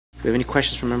we have any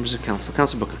questions from members of council?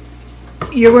 Councillor Bookham.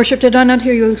 Your Worship, did I not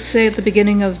hear you say at the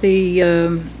beginning of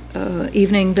the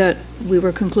evening that we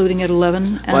were concluding at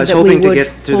 11 and that we would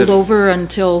hold over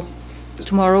until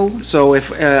tomorrow? So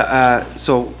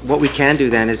so what we can do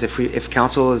then is if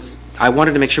council is, I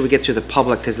wanted to make sure we get through the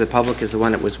public, because the public is the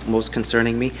one that was most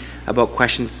concerning me about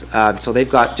questions. So they've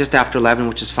got just after 11,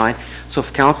 which is fine. So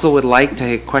if council would like to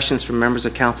have questions from members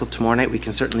of council tomorrow night, we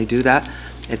can certainly do that.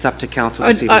 It's up to council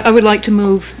this evening. I would like to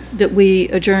move that we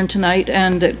adjourn tonight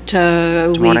and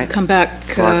that we come back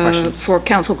for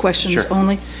council questions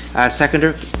only.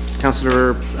 Seconder,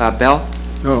 Councillor Bell?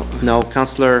 No. No.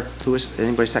 Councillor, who is,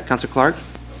 anybody second? Councillor Clark?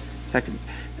 Second.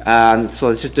 So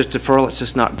it's just deferral, it's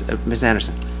just not, Ms.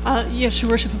 Anderson. Yes,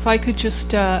 Your Worship, if I could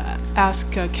just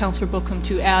ask Councillor Bookham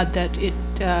to add that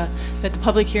that the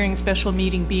public hearing special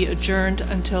meeting be adjourned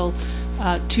until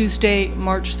Tuesday,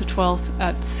 March the 12th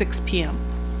at 6 p.m.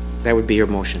 That would be your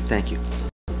motion. Thank you.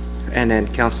 And then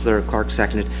Councillor Clark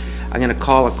seconded. I'm going to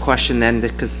call a question then,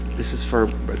 because this is for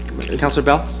Councillor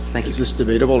Bell. Thank you. Is this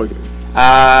debatable? Or? Do you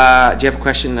have a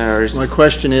question? Or My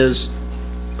question is,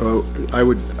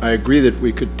 I agree that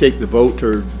we could take the vote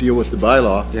or deal with the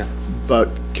bylaw. Yeah.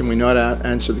 But can we not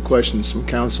answer the questions from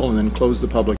council and then close the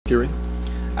public hearing?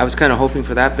 I was kind of hoping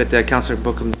for that, but Councillor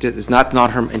Bookham is not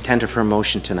her intent of her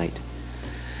motion tonight.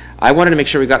 I wanted to make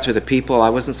sure we got through the people.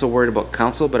 I wasn't so worried about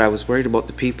council, but I was worried about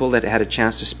the people that had a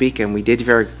chance to speak, and we did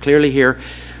very clearly hear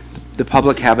the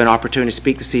public have an opportunity to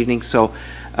speak this evening. So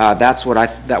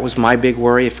that was my big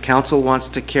worry. If council wants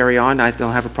to carry on, I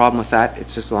don't have a problem with that.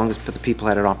 It's just as long as the people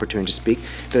had an opportunity to speak.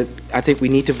 But I think we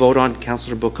need to vote on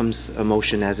Councillor Bookham's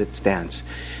motion as it stands.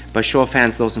 By show of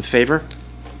hands, those in favour?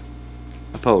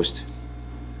 Opposed?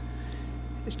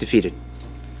 It's defeated.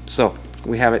 So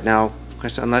we have it now.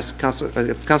 Unless Councillor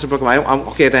Bookham,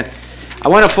 okay then. I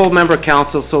want a full member of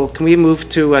council, so can we move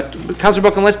to Councillor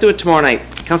Bookham? Let's do it tomorrow night.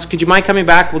 Councillor, could you mind coming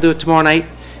back? We'll do it tomorrow night.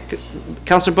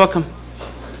 Councillor Bookham.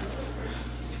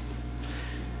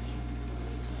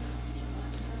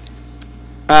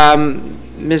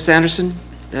 Ms. Anderson,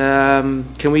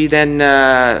 can we then?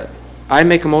 I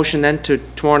make a motion then to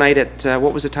tomorrow night at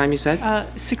what was the time you said?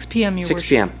 6 p.m. Your 6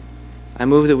 p.m. I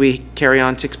move that we carry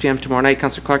on 6 p.m. tomorrow night.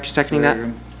 Councillor Clark, you seconding that?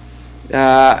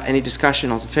 Any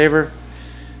discussion? All in favour?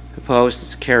 Opposed?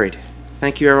 It's carried.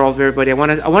 Thank you, all, everybody. I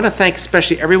want to thank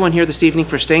especially everyone here this evening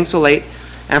for staying so late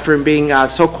and for being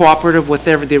so cooperative with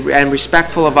and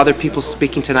respectful of other people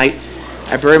speaking tonight.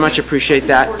 I very much appreciate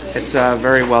that. It's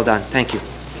very well done. Thank you.